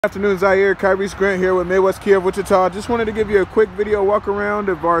Good afternoon, Zaire. Kyrese Grant here with Midwest Kia of Wichita. Just wanted to give you a quick video walk around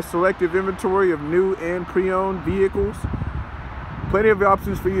of our selective inventory of new and pre-owned vehicles. Plenty of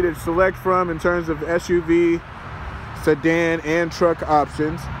options for you to select from in terms of SUV, sedan, and truck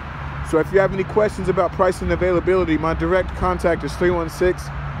options. So if you have any questions about price and availability, my direct contact is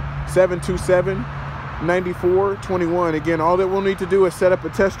 316-727-9421. Again, all that we'll need to do is set up a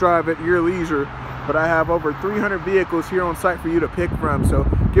test drive at your leisure. But I have over 300 vehicles here on site for you to pick from. So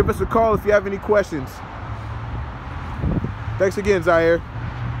give us a call if you have any questions. Thanks again, Zaire.